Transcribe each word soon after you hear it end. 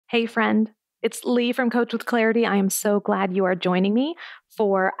Hey friend, it's Lee from Coach with Clarity. I am so glad you are joining me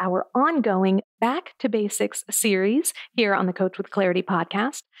for our ongoing Back to Basics series here on the Coach with Clarity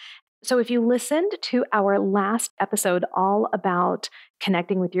podcast. So if you listened to our last episode all about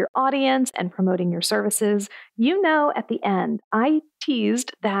connecting with your audience and promoting your services, you know at the end, I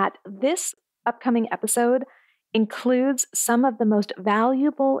teased that this upcoming episode includes some of the most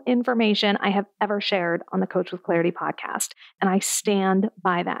valuable information I have ever shared on the Coach with Clarity podcast. And I stand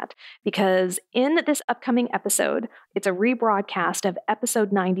by that because in this upcoming episode, it's a rebroadcast of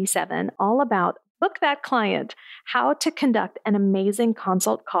episode 97, all about Book That Client, how to conduct an amazing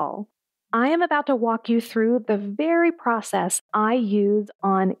consult call. I am about to walk you through the very process I use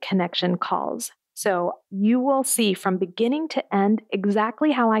on connection calls. So you will see from beginning to end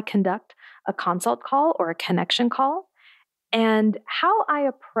exactly how I conduct a consult call or a connection call, and how I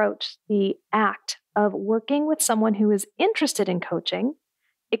approach the act of working with someone who is interested in coaching,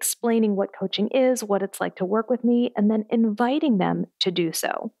 explaining what coaching is, what it's like to work with me, and then inviting them to do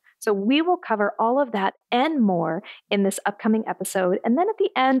so. So we will cover all of that and more in this upcoming episode. And then at the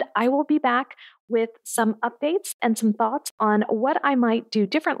end, I will be back with some updates and some thoughts on what I might do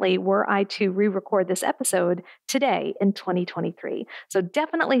differently were I to re-record this episode today in 2023. So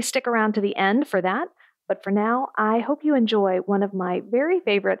definitely stick around to the end for that. But for now, I hope you enjoy one of my very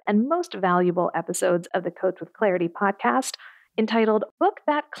favorite and most valuable episodes of the Coach with Clarity podcast entitled Book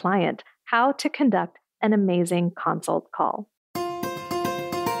That Client, How to Conduct an Amazing Consult Call.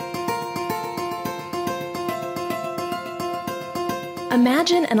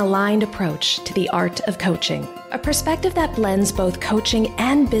 Imagine an aligned approach to the art of coaching, a perspective that blends both coaching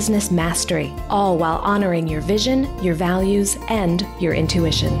and business mastery, all while honoring your vision, your values, and your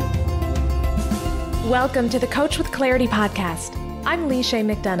intuition. Welcome to the Coach with Clarity podcast. I'm Lee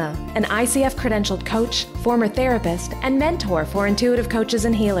McDonough, an ICF credentialed coach, former therapist, and mentor for intuitive coaches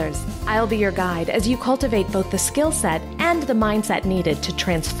and healers. I'll be your guide as you cultivate both the skill set and the mindset needed to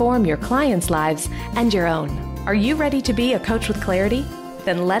transform your clients' lives and your own. Are you ready to be a coach with clarity?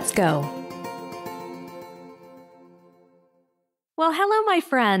 Then let's go. Well, hello, my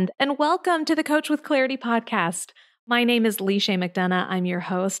friend, and welcome to the Coach with Clarity podcast. My name is Lee McDonough. I'm your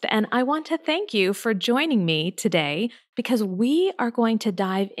host, and I want to thank you for joining me today because we are going to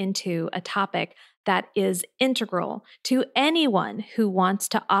dive into a topic that is integral to anyone who wants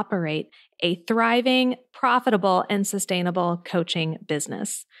to operate a thriving, profitable, and sustainable coaching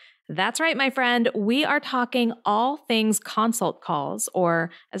business. That's right, my friend. We are talking all things consult calls,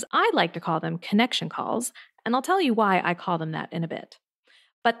 or as I like to call them, connection calls, and I'll tell you why I call them that in a bit.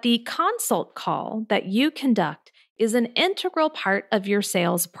 But the consult call that you conduct is an integral part of your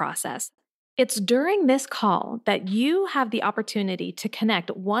sales process. It's during this call that you have the opportunity to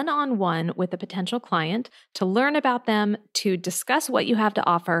connect one-on-one with a potential client, to learn about them, to discuss what you have to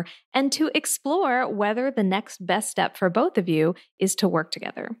offer, and to explore whether the next best step for both of you is to work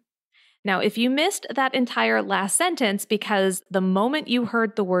together. Now, if you missed that entire last sentence because the moment you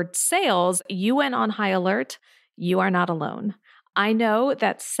heard the word sales, you went on high alert, you are not alone. I know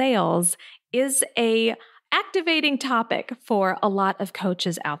that sales is a activating topic for a lot of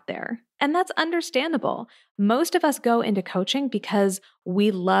coaches out there, and that's understandable. Most of us go into coaching because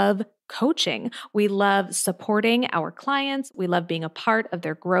we love coaching. We love supporting our clients. We love being a part of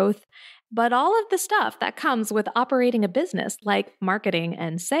their growth. But all of the stuff that comes with operating a business like marketing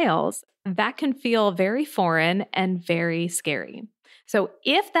and sales, that can feel very foreign and very scary. So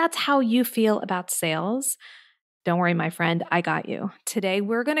if that's how you feel about sales, don't worry, my friend, I got you. Today,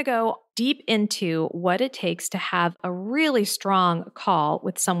 we're going to go deep into what it takes to have a really strong call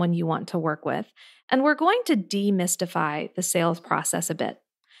with someone you want to work with. And we're going to demystify the sales process a bit.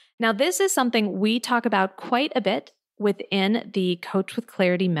 Now, this is something we talk about quite a bit within the Coach with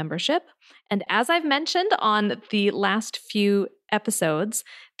Clarity membership. And as I've mentioned on the last few episodes,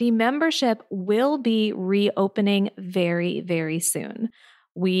 the membership will be reopening very, very soon.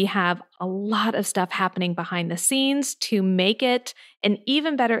 We have a lot of stuff happening behind the scenes to make it an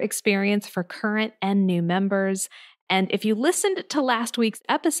even better experience for current and new members. And if you listened to last week's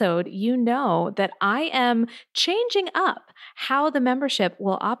episode, you know that I am changing up how the membership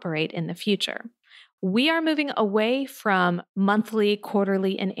will operate in the future. We are moving away from monthly,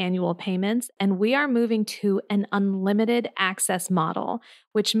 quarterly, and annual payments, and we are moving to an unlimited access model,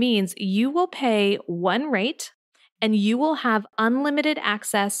 which means you will pay one rate and you will have unlimited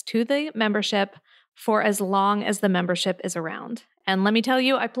access to the membership for as long as the membership is around. And let me tell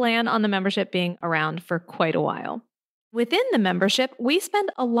you, I plan on the membership being around for quite a while. Within the membership, we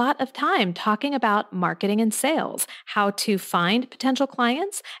spend a lot of time talking about marketing and sales, how to find potential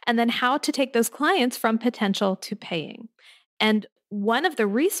clients, and then how to take those clients from potential to paying. And one of the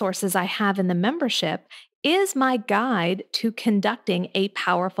resources I have in the membership is my guide to conducting a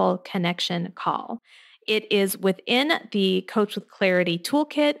powerful connection call. It is within the Coach with Clarity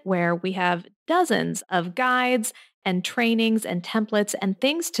toolkit where we have dozens of guides and trainings and templates and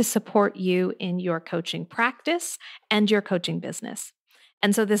things to support you in your coaching practice and your coaching business.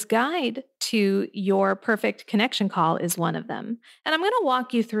 And so this guide to your perfect connection call is one of them. And I'm going to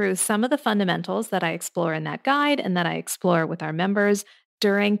walk you through some of the fundamentals that I explore in that guide and that I explore with our members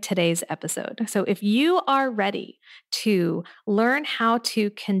during today's episode. So if you are ready to learn how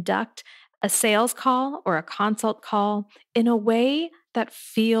to conduct a sales call or a consult call in a way that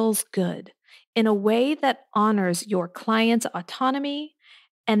feels good, in a way that honors your client's autonomy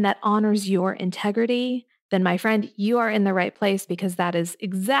and that honors your integrity, then my friend, you are in the right place because that is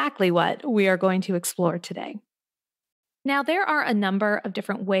exactly what we are going to explore today. Now, there are a number of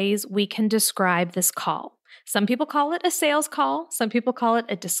different ways we can describe this call. Some people call it a sales call. Some people call it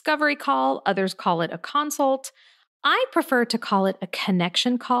a discovery call. Others call it a consult. I prefer to call it a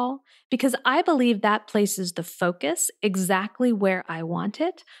connection call because I believe that places the focus exactly where I want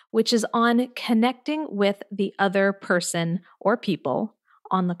it, which is on connecting with the other person or people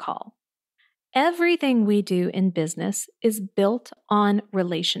on the call. Everything we do in business is built on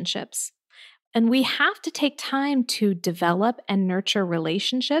relationships. And we have to take time to develop and nurture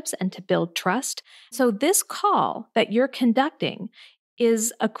relationships and to build trust. So this call that you're conducting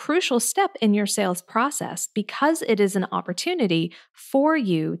is a crucial step in your sales process because it is an opportunity for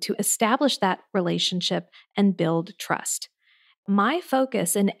you to establish that relationship and build trust. My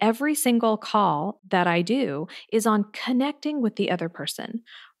focus in every single call that I do is on connecting with the other person,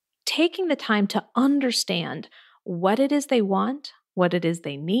 taking the time to understand what it is they want, what it is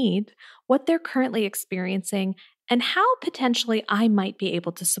they need, what they're currently experiencing, and how potentially I might be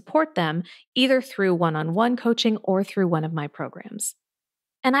able to support them either through one-on-one coaching or through one of my programs.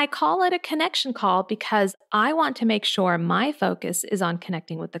 And I call it a connection call because I want to make sure my focus is on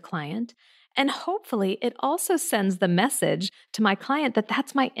connecting with the client. And hopefully it also sends the message to my client that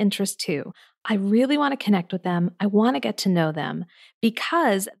that's my interest too. I really want to connect with them. I want to get to know them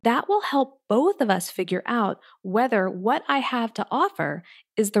because that will help both of us figure out whether what I have to offer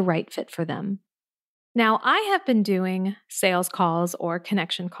is the right fit for them. Now, I have been doing sales calls or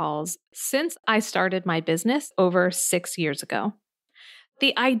connection calls since I started my business over 6 years ago.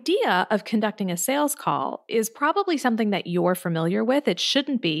 The idea of conducting a sales call is probably something that you're familiar with. It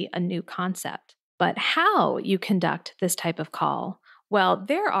shouldn't be a new concept. But how you conduct this type of call, well,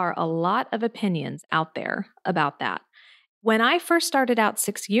 there are a lot of opinions out there about that. When I first started out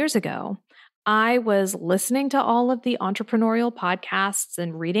 6 years ago, I was listening to all of the entrepreneurial podcasts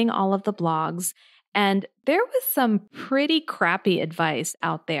and reading all of the blogs, and there was some pretty crappy advice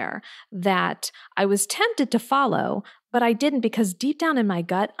out there that I was tempted to follow, but I didn't because deep down in my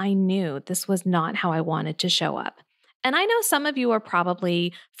gut, I knew this was not how I wanted to show up. And I know some of you are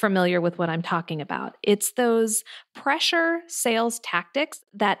probably familiar with what I'm talking about. It's those pressure sales tactics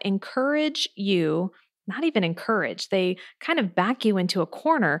that encourage you, not even encourage, they kind of back you into a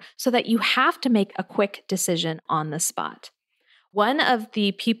corner so that you have to make a quick decision on the spot. One of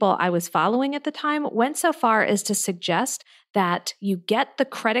the people I was following at the time went so far as to suggest that you get the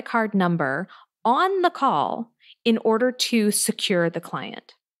credit card number on the call in order to secure the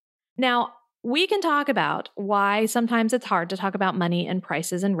client. Now, we can talk about why sometimes it's hard to talk about money and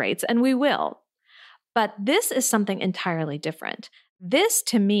prices and rates, and we will. But this is something entirely different. This,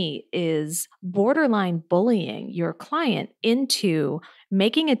 to me, is borderline bullying your client into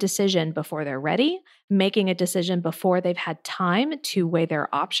making a decision before they're ready, making a decision before they've had time to weigh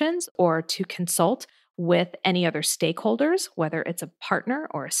their options or to consult with any other stakeholders, whether it's a partner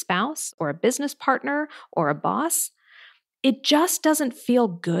or a spouse or a business partner or a boss. It just doesn't feel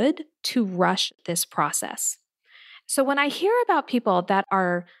good to rush this process. So when I hear about people that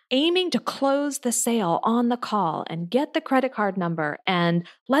are aiming to close the sale on the call and get the credit card number and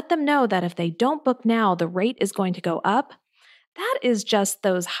let them know that if they don't book now, the rate is going to go up, that is just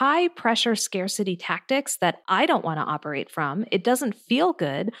those high pressure scarcity tactics that I don't want to operate from. It doesn't feel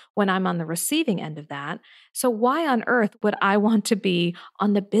good when I'm on the receiving end of that. So why on earth would I want to be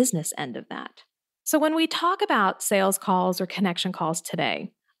on the business end of that? So when we talk about sales calls or connection calls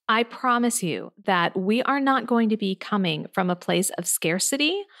today, I promise you that we are not going to be coming from a place of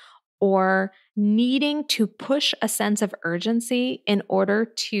scarcity or needing to push a sense of urgency in order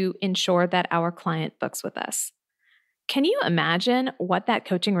to ensure that our client books with us. Can you imagine what that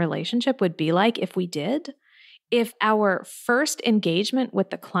coaching relationship would be like if we did? If our first engagement with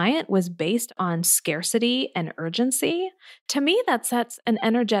the client was based on scarcity and urgency, to me that sets an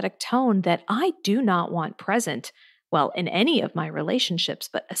energetic tone that I do not want present well, in any of my relationships,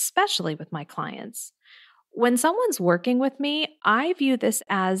 but especially with my clients. When someone's working with me, I view this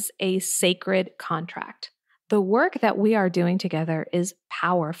as a sacred contract. The work that we are doing together is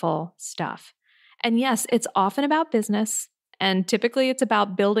powerful stuff. And yes, it's often about business, and typically it's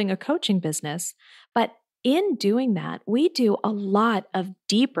about building a coaching business. But in doing that, we do a lot of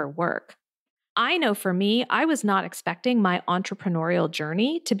deeper work. I know for me, I was not expecting my entrepreneurial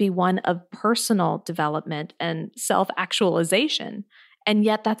journey to be one of personal development and self actualization. And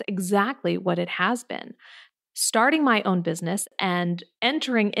yet, that's exactly what it has been. Starting my own business and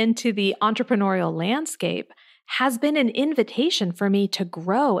entering into the entrepreneurial landscape has been an invitation for me to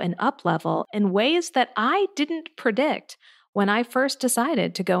grow and up-level in ways that I didn't predict when I first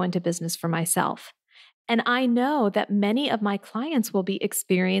decided to go into business for myself. And I know that many of my clients will be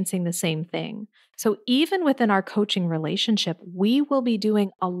experiencing the same thing. So even within our coaching relationship, we will be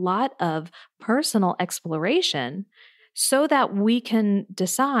doing a lot of personal exploration so that we can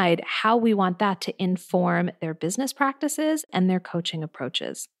decide how we want that to inform their business practices and their coaching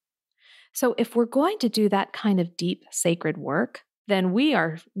approaches. So if we're going to do that kind of deep, sacred work, then we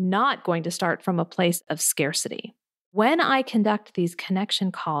are not going to start from a place of scarcity. When I conduct these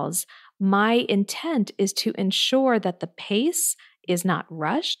connection calls, my intent is to ensure that the pace is not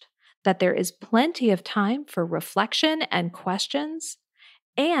rushed, that there is plenty of time for reflection and questions,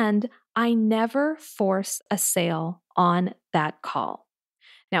 and I never force a sale on that call.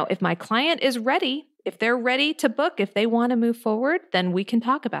 Now, if my client is ready, if they're ready to book, if they want to move forward, then we can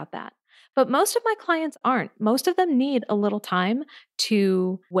talk about that. But most of my clients aren't. Most of them need a little time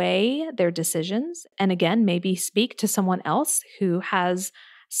to weigh their decisions and again, maybe speak to someone else who has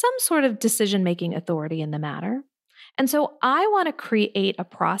some sort of decision-making authority in the matter. And so I want to create a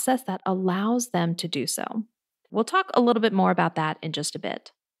process that allows them to do so. We'll talk a little bit more about that in just a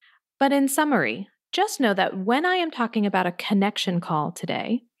bit. But in summary, just know that when I am talking about a connection call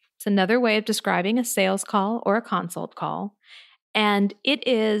today, it's another way of describing a sales call or a consult call, and it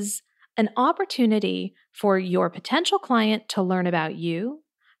is an opportunity for your potential client to learn about you,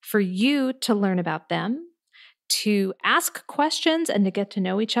 for you to learn about them, to ask questions and to get to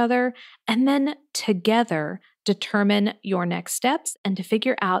know each other, and then together determine your next steps and to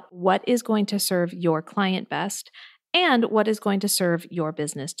figure out what is going to serve your client best and what is going to serve your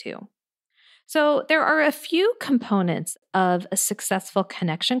business too. So there are a few components of a successful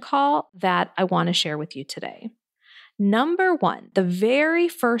connection call that I want to share with you today. Number one, the very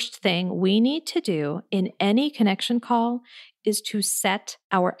first thing we need to do in any connection call is to set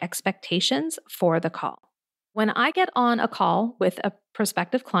our expectations for the call. When I get on a call with a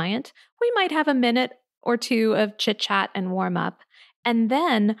prospective client, we might have a minute or two of chit chat and warm up, and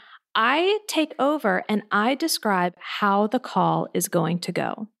then I take over and I describe how the call is going to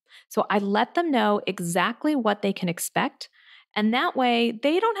go. So I let them know exactly what they can expect. And that way,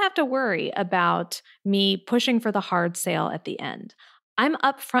 they don't have to worry about me pushing for the hard sale at the end. I'm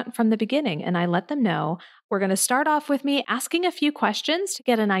upfront from the beginning and I let them know we're going to start off with me asking a few questions to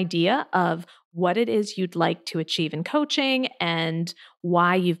get an idea of what it is you'd like to achieve in coaching and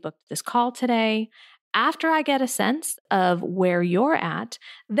why you've booked this call today. After I get a sense of where you're at,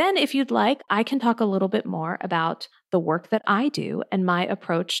 then if you'd like, I can talk a little bit more about the work that I do and my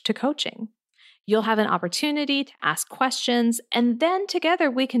approach to coaching. You'll have an opportunity to ask questions, and then together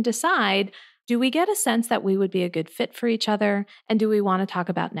we can decide, do we get a sense that we would be a good fit for each other, and do we want to talk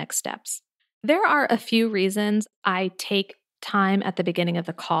about next steps? There are a few reasons I take time at the beginning of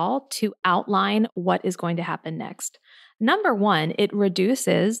the call to outline what is going to happen next. Number one, it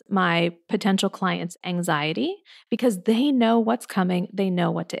reduces my potential clients' anxiety because they know what's coming, they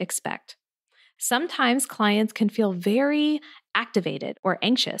know what to expect. Sometimes clients can feel very activated or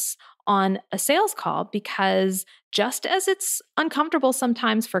anxious on a sales call because just as it's uncomfortable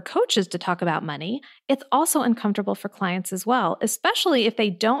sometimes for coaches to talk about money, it's also uncomfortable for clients as well, especially if they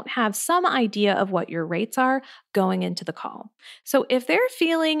don't have some idea of what your rates are going into the call. So if they're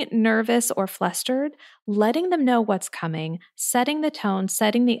feeling nervous or flustered, letting them know what's coming, setting the tone,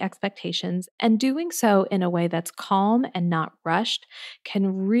 setting the expectations, and doing so in a way that's calm and not rushed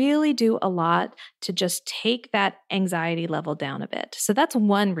can really do a lot to just take that anxiety level down a bit. So that's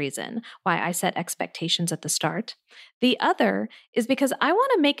one reason why I set expectations at the start. The other is because I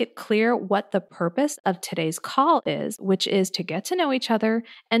want to make it clear what the purpose of today's call is, which is to get to know each other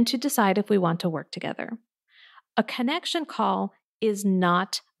and to decide if we want to work together. A connection call is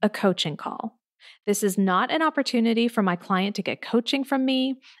not a coaching call. This is not an opportunity for my client to get coaching from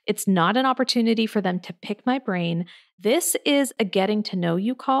me. It's not an opportunity for them to pick my brain. This is a getting to know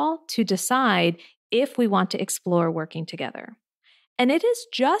you call to decide if we want to explore working together. And it is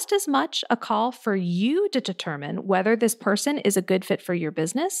just as much a call for you to determine whether this person is a good fit for your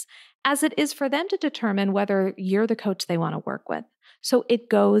business as it is for them to determine whether you're the coach they want to work with. So it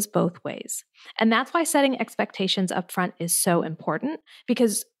goes both ways. And that's why setting expectations up front is so important,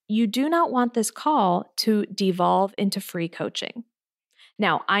 because you do not want this call to devolve into free coaching.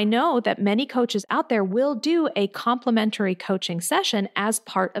 Now, I know that many coaches out there will do a complimentary coaching session as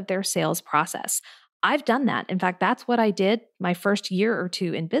part of their sales process. I've done that. In fact, that's what I did my first year or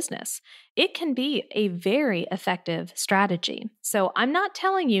two in business. It can be a very effective strategy. So I'm not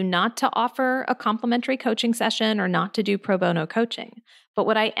telling you not to offer a complimentary coaching session or not to do pro bono coaching. But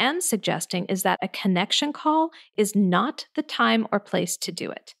what I am suggesting is that a connection call is not the time or place to do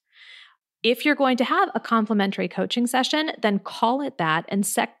it. If you're going to have a complimentary coaching session, then call it that and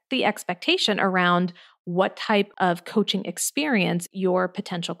set the expectation around what type of coaching experience your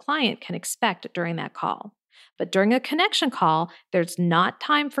potential client can expect during that call. But during a connection call, there's not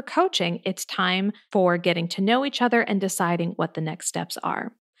time for coaching. It's time for getting to know each other and deciding what the next steps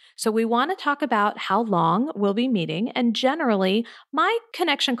are. So we want to talk about how long we'll be meeting. And generally, my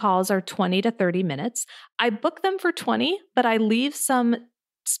connection calls are 20 to 30 minutes. I book them for 20, but I leave some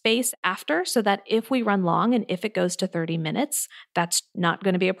space after so that if we run long and if it goes to 30 minutes, that's not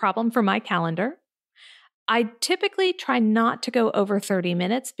going to be a problem for my calendar. I typically try not to go over 30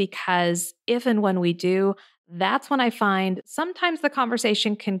 minutes because if and when we do, that's when I find sometimes the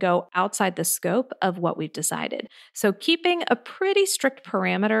conversation can go outside the scope of what we've decided. So keeping a pretty strict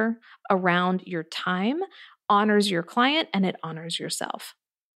parameter around your time honors your client and it honors yourself.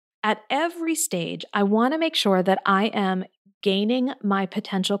 At every stage, I want to make sure that I am gaining my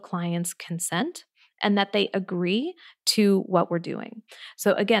potential clients' consent and that they agree to what we're doing.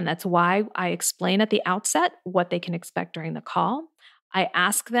 So again, that's why I explain at the outset what they can expect during the call. I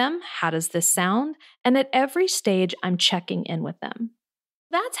ask them, how does this sound? And at every stage, I'm checking in with them.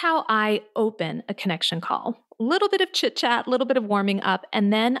 That's how I open a connection call. A little bit of chit chat, a little bit of warming up,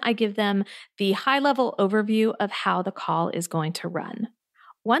 and then I give them the high-level overview of how the call is going to run.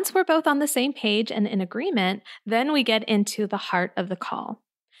 Once we're both on the same page and in agreement, then we get into the heart of the call.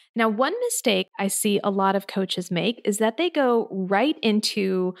 Now, one mistake I see a lot of coaches make is that they go right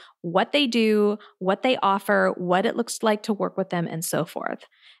into what they do, what they offer, what it looks like to work with them, and so forth.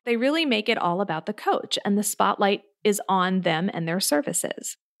 They really make it all about the coach, and the spotlight is on them and their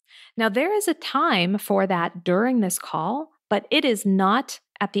services. Now, there is a time for that during this call, but it is not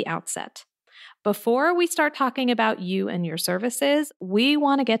at the outset. Before we start talking about you and your services, we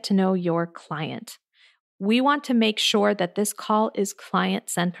want to get to know your client. We want to make sure that this call is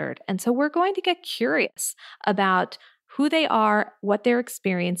client-centered. And so we're going to get curious about who they are, what they're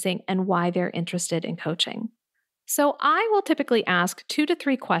experiencing, and why they're interested in coaching. So I will typically ask 2 to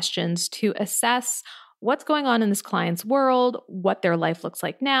 3 questions to assess what's going on in this client's world, what their life looks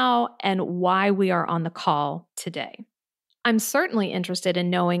like now, and why we are on the call today. I'm certainly interested in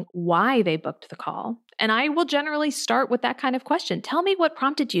knowing why they booked the call, and I will generally start with that kind of question. Tell me what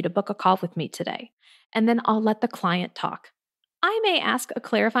prompted you to book a call with me today, and then I'll let the client talk. I may ask a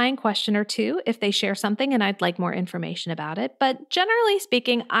clarifying question or two if they share something and I'd like more information about it, but generally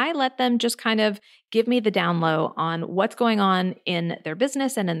speaking, I let them just kind of give me the down low on what's going on in their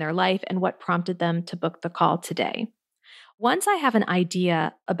business and in their life and what prompted them to book the call today. Once I have an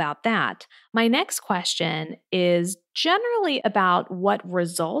idea about that, my next question is generally about what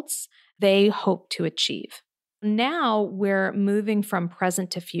results they hope to achieve. Now we're moving from present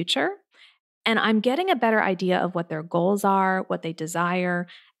to future, and I'm getting a better idea of what their goals are, what they desire,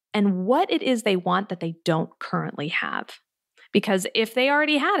 and what it is they want that they don't currently have. Because if they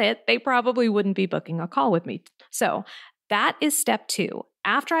already had it, they probably wouldn't be booking a call with me. So that is step 2.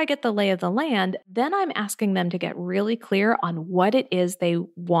 After I get the lay of the land, then I'm asking them to get really clear on what it is they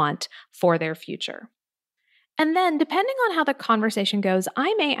want for their future. And then, depending on how the conversation goes,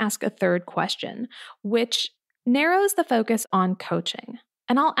 I may ask a third question, which narrows the focus on coaching.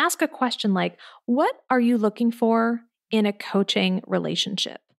 And I'll ask a question like, what are you looking for in a coaching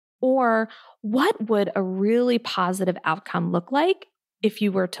relationship? Or what would a really positive outcome look like if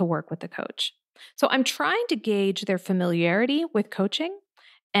you were to work with a coach? So I'm trying to gauge their familiarity with coaching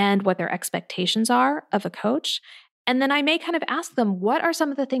and what their expectations are of a coach. And then I may kind of ask them, what are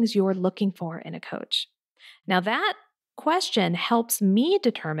some of the things you're looking for in a coach? Now that question helps me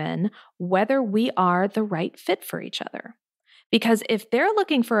determine whether we are the right fit for each other. Because if they're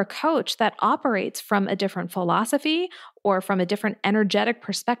looking for a coach that operates from a different philosophy or from a different energetic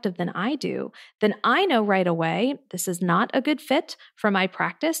perspective than I do, then I know right away this is not a good fit for my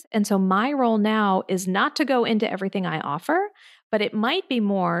practice. And so my role now is not to go into everything I offer, but it might be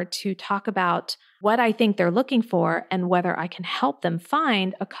more to talk about what I think they're looking for and whether I can help them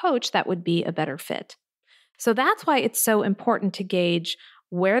find a coach that would be a better fit. So that's why it's so important to gauge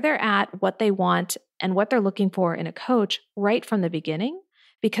where they're at, what they want, and what they're looking for in a coach right from the beginning,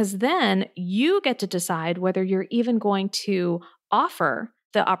 because then you get to decide whether you're even going to offer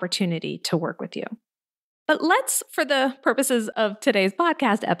the opportunity to work with you. But let's, for the purposes of today's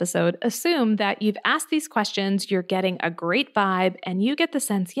podcast episode, assume that you've asked these questions, you're getting a great vibe, and you get the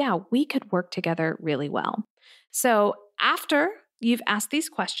sense, yeah, we could work together really well. So after you've asked these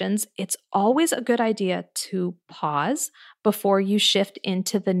questions, it's always a good idea to pause before you shift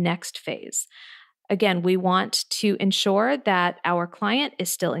into the next phase. Again, we want to ensure that our client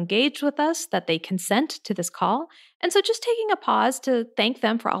is still engaged with us, that they consent to this call. And so just taking a pause to thank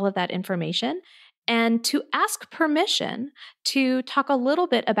them for all of that information and to ask permission to talk a little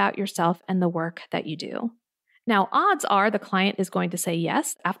bit about yourself and the work that you do. Now, odds are the client is going to say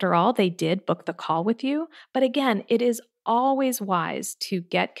yes. After all, they did book the call with you. But again, it is always wise to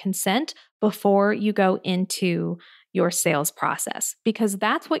get consent before you go into your sales process, because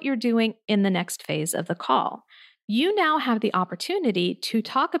that's what you're doing in the next phase of the call. You now have the opportunity to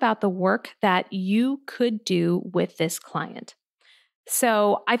talk about the work that you could do with this client.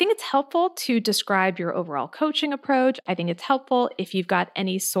 So I think it's helpful to describe your overall coaching approach. I think it's helpful if you've got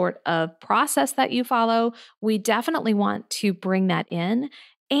any sort of process that you follow. We definitely want to bring that in,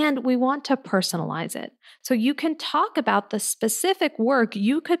 and we want to personalize it. So you can talk about the specific work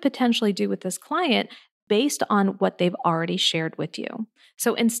you could potentially do with this client based on what they've already shared with you.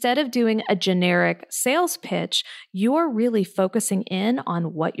 So instead of doing a generic sales pitch, you're really focusing in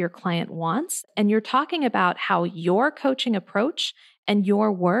on what your client wants, and you're talking about how your coaching approach and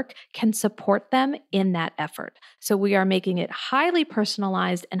your work can support them in that effort. So we are making it highly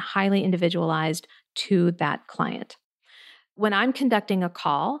personalized and highly individualized to that client. When I'm conducting a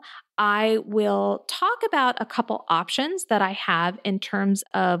call, I will talk about a couple options that I have in terms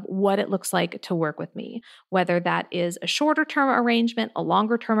of what it looks like to work with me, whether that is a shorter term arrangement, a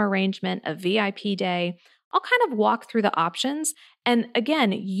longer term arrangement, a VIP day. I'll kind of walk through the options. And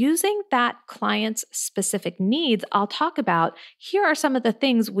again, using that client's specific needs, I'll talk about here are some of the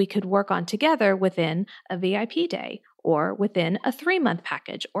things we could work on together within a VIP day or within a 3-month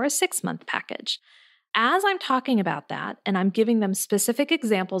package or a 6-month package. As I'm talking about that and I'm giving them specific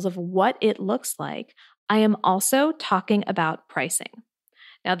examples of what it looks like, I am also talking about pricing.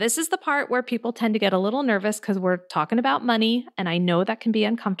 Now, this is the part where people tend to get a little nervous because we're talking about money, and I know that can be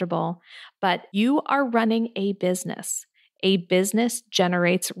uncomfortable, but you are running a business. A business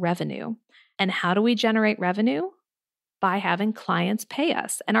generates revenue. And how do we generate revenue? By having clients pay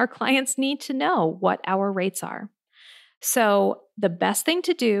us, and our clients need to know what our rates are. So the best thing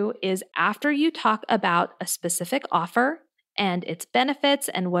to do is after you talk about a specific offer and its benefits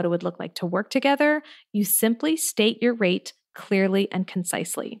and what it would look like to work together, you simply state your rate clearly and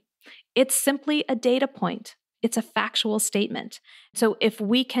concisely. It's simply a data point. It's a factual statement. So if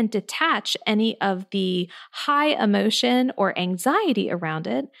we can detach any of the high emotion or anxiety around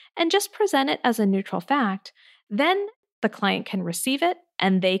it and just present it as a neutral fact, then the client can receive it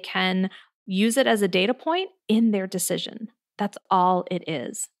and they can use it as a data point in their decision. That's all it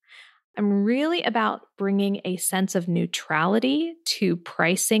is. I'm really about bringing a sense of neutrality to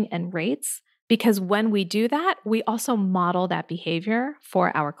pricing and rates, because when we do that, we also model that behavior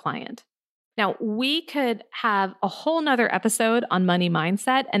for our client. Now, we could have a whole nother episode on money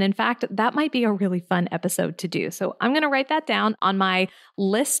mindset. And in fact, that might be a really fun episode to do. So I'm going to write that down on my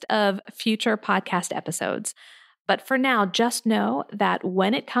list of future podcast episodes. But for now, just know that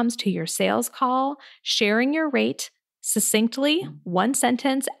when it comes to your sales call, sharing your rate succinctly, one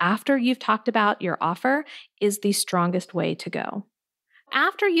sentence after you've talked about your offer is the strongest way to go.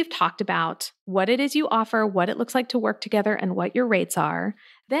 After you've talked about what it is you offer, what it looks like to work together, and what your rates are,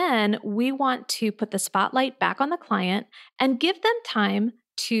 then we want to put the spotlight back on the client and give them time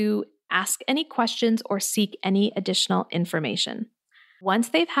to ask any questions or seek any additional information. Once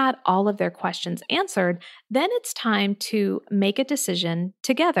they've had all of their questions answered, then it's time to make a decision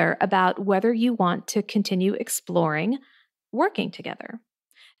together about whether you want to continue exploring working together.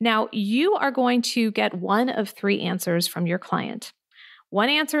 Now, you are going to get one of 3 answers from your client. One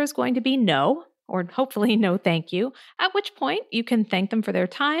answer is going to be no, or hopefully no thank you, at which point you can thank them for their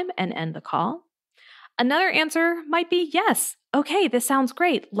time and end the call. Another answer might be yes. Okay, this sounds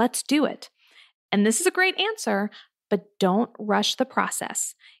great. Let's do it. And this is a great answer, but don't rush the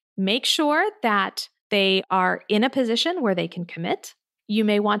process. Make sure that they are in a position where they can commit. You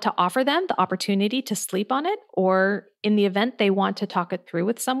may want to offer them the opportunity to sleep on it, or in the event they want to talk it through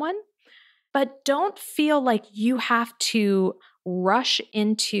with someone. But don't feel like you have to rush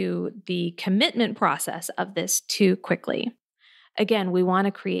into the commitment process of this too quickly. Again, we want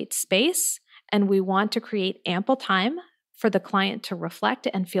to create space and we want to create ample time for the client to reflect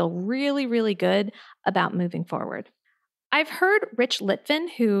and feel really, really good about moving forward. I've heard Rich Litvin,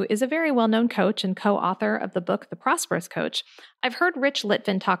 who is a very well-known coach and co-author of the book, The Prosperous Coach, I've heard Rich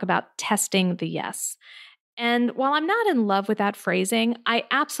Litvin talk about testing the yes. And while I'm not in love with that phrasing, I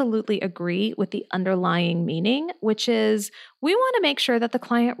absolutely agree with the underlying meaning, which is we want to make sure that the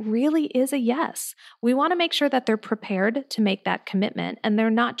client really is a yes. We want to make sure that they're prepared to make that commitment and they're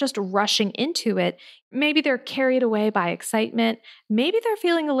not just rushing into it. Maybe they're carried away by excitement. Maybe they're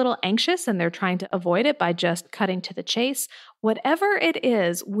feeling a little anxious and they're trying to avoid it by just cutting to the chase. Whatever it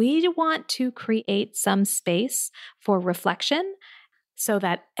is, we want to create some space for reflection so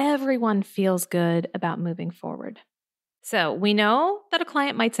that everyone feels good about moving forward. So we know that a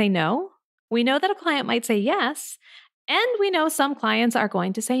client might say no. We know that a client might say yes. And we know some clients are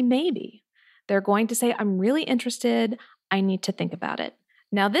going to say maybe. They're going to say, I'm really interested. I need to think about it.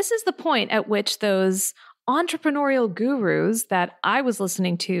 Now, this is the point at which those entrepreneurial gurus that I was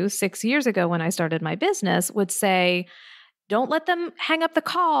listening to 6 years ago when I started my business would say, don't let them hang up the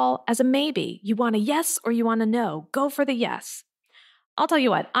call as a maybe. You want a yes or you want a no. Go for the yes. I'll tell you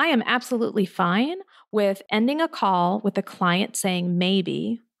what, I am absolutely fine with ending a call with a client saying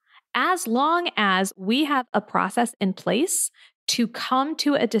maybe, as long as we have a process in place to come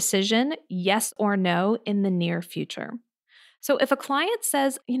to a decision, yes or no, in the near future. So if a client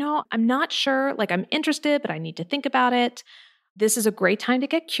says, I'm not sure, I'm interested, but I need to think about it, this is a great time to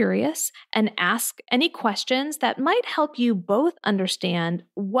get curious and ask any questions that might help you both understand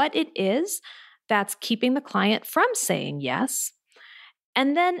what it is that's keeping the client from saying yes.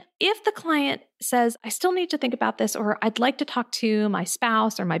 And then if the client says, I still need to think about this, or I'd like to talk to my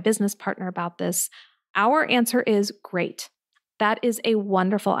spouse or my business partner about this, our answer is great. That is a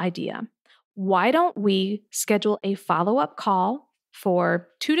wonderful idea. Why don't we schedule a follow-up call for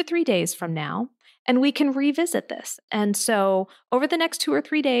 2 to 3 days from now, and we can revisit this. And so over the next 2 or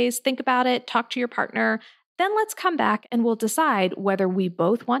 3 days, think about it, talk to your partner, then let's come back and we'll decide whether we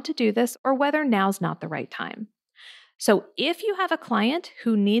both want to do this or whether now's not the right time. So if you have a client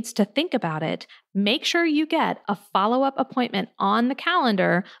who needs to think about it, make sure you get a follow-up appointment on the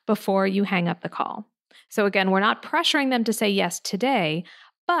calendar before you hang up the call. So again, we're not pressuring them to say yes today,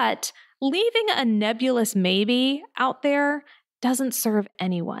 but leaving a nebulous maybe out there doesn't serve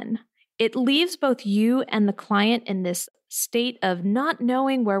anyone. It leaves both you and the client in this state of not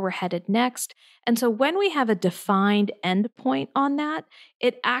knowing where we're headed next. And so when we have a defined endpoint on that,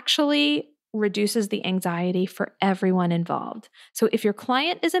 it actually reduces the anxiety for everyone involved. So if your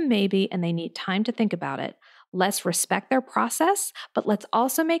client is a maybe and they need time to think about it, let's respect their process, but let's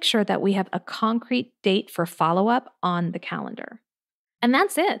also make sure that we have a concrete date for follow-up on the calendar. And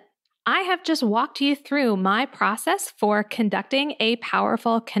that's it. I have just walked you through my process for conducting a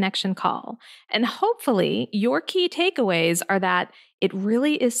powerful connection call. And hopefully your key takeaways are that it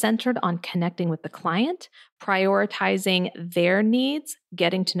really is centered on connecting with the client, prioritizing their needs,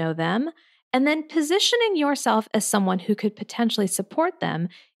 getting to know them, and then positioning yourself as someone who could potentially support them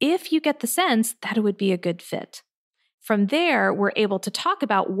if you get the sense that it would be a good fit. From there, we're able to talk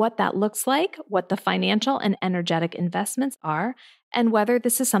about what that looks like, what the financial and energetic investments are, and whether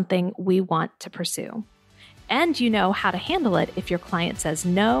this is something we want to pursue. And you know how to handle it if your client says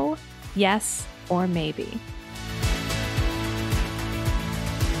no, yes, or maybe.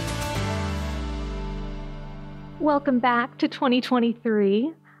 Welcome back to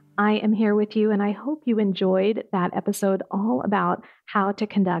 2023. I am here with you, and I hope you enjoyed that episode all about how to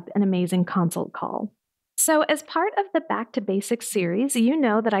conduct an amazing consult call. So as part of the Back to Basics series, you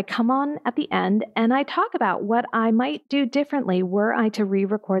know that I come on at the end and I talk about what I might do differently were I to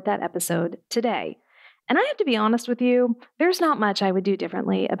re-record that episode today. And I have to be honest with you, there's not much I would do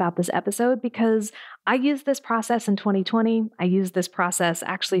differently about this episode because I used this process in 2020. I used this process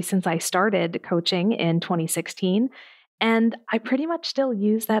actually since I started coaching in 2016. And I pretty much still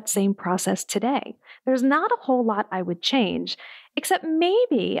use that same process today. There's not a whole lot I would change, except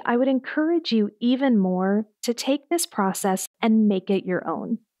maybe I would encourage you even more to take this process and make it your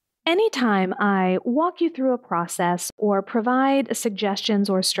own. Anytime I walk you through a process or provide suggestions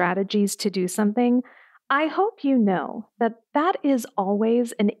or strategies to do something, I hope you know that that is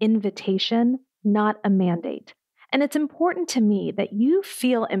always an invitation, not a mandate. And it's important to me that you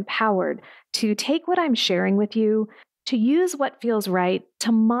feel empowered to take what I'm sharing with you, to use what feels right,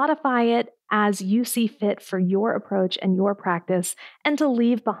 to modify it as you see fit for your approach and your practice, and to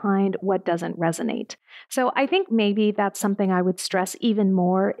leave behind what doesn't resonate. So I think maybe that's something I would stress even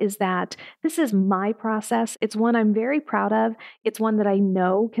more, is that this is my process. It's one I'm very proud of. It's one that I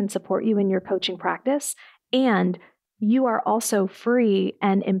know can support you in your coaching practice. And you are also free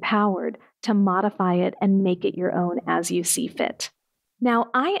and empowered to modify it and make it your own as you see fit.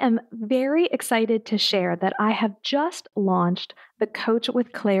 Now, I am very excited to share that I have just launched the Coach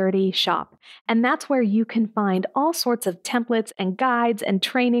with Clarity shop, and that's where you can find all sorts of templates and guides and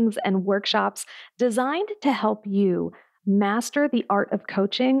trainings and workshops designed to help you master the art of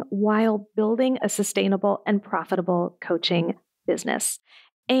coaching while building a sustainable and profitable coaching business.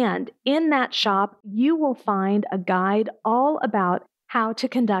 And in that shop, you will find a guide all about how to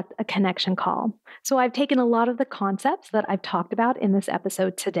conduct a connection call. So I've taken a lot of the concepts that I've talked about in this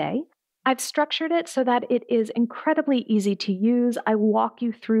episode today. I've structured it so that it is incredibly easy to use. I walk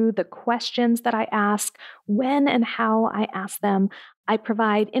you through the questions that I ask, when and how I ask them. I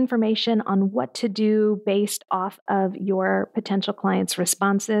provide information on what to do based off of your potential client's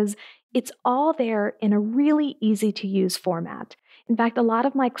responses. It's all there in a really easy to use format. In fact, a lot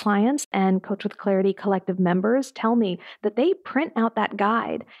of my clients and Coach with Clarity Collective members tell me that they print out that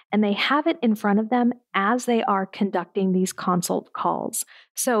guide and they have it in front of them as they are conducting these consult calls.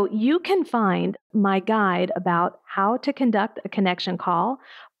 So you can find my guide about how to conduct a connection call,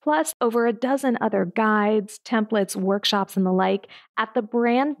 plus over a dozen other guides, templates, workshops, and the like at the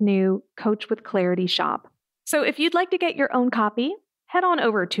brand new Coach with Clarity shop. So if you'd like to get your own copy, head on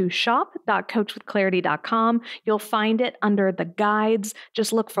over to shop.coachwithclarity.com. You'll find it under the guides.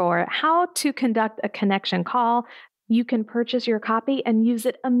 Just look for how to conduct a connection call. You can purchase your copy and use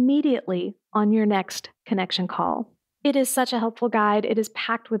it immediately on your next connection call. It is such a helpful guide. It is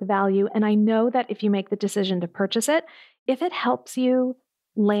packed with value. And I know that if you make the decision to purchase it, if it helps you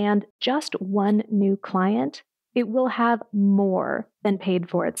land just one new client, it will have more than paid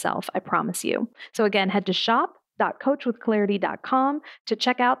for itself, I promise you. So again, head to shop.coachwithclarity.com to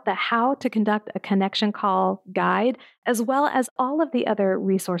check out the How to Conduct a Connection Call guide, as well as all of the other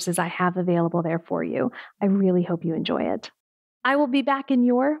resources I have available there for you. I really hope you enjoy it. I will be back in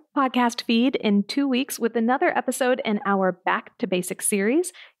your podcast feed in 2 weeks with another episode in our Back to Basics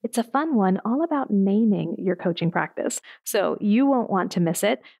series. It's a fun one all about naming your coaching practice, so you won't want to miss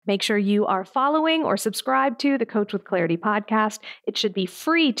it. Make sure you are following or subscribed to the Coach with Clarity podcast. It should be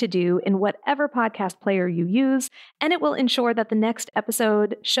free to do in whatever podcast player you use, and it will ensure that the next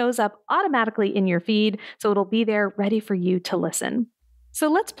episode shows up automatically in your feed, so it'll be there ready for you to listen. So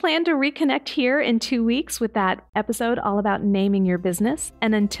let's plan to reconnect here in 2 weeks with that episode all about naming your business.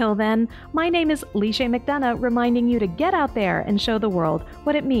 And until then, my name is Lisha McDonough, reminding you to get out there and show the world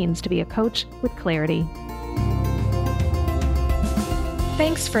what it means to be a coach with clarity.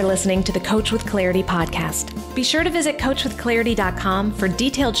 Thanks for listening to the Coach with Clarity podcast. Be sure to visit coachwithclarity.com for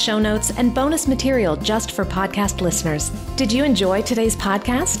detailed show notes and bonus material just for podcast listeners. Did you enjoy today's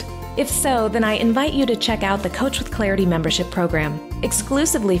podcast? If so, then I invite you to check out the Coach with Clarity membership program,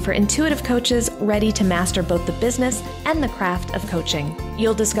 exclusively for intuitive coaches ready to master both the business and the craft of coaching.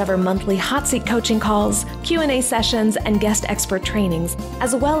 You'll discover monthly hot seat coaching calls, Q&A sessions, and guest expert trainings,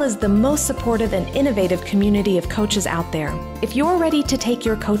 as well as the most supportive and innovative community of coaches out there. If you're ready to take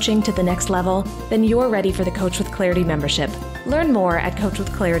your coaching to the next level, then you're ready for the Coach with Clarity membership. Learn more at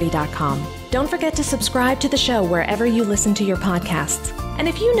coachwithclarity.com. Don't forget to subscribe to the show wherever you listen to your podcasts. And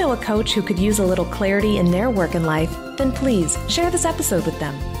if you know a coach who could use a little clarity in their work and life, then please share this episode with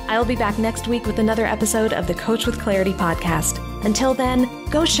them. I'll be back next week with another episode of the Coach with Clarity podcast. Until then,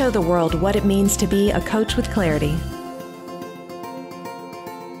 go show the world what it means to be a coach with clarity.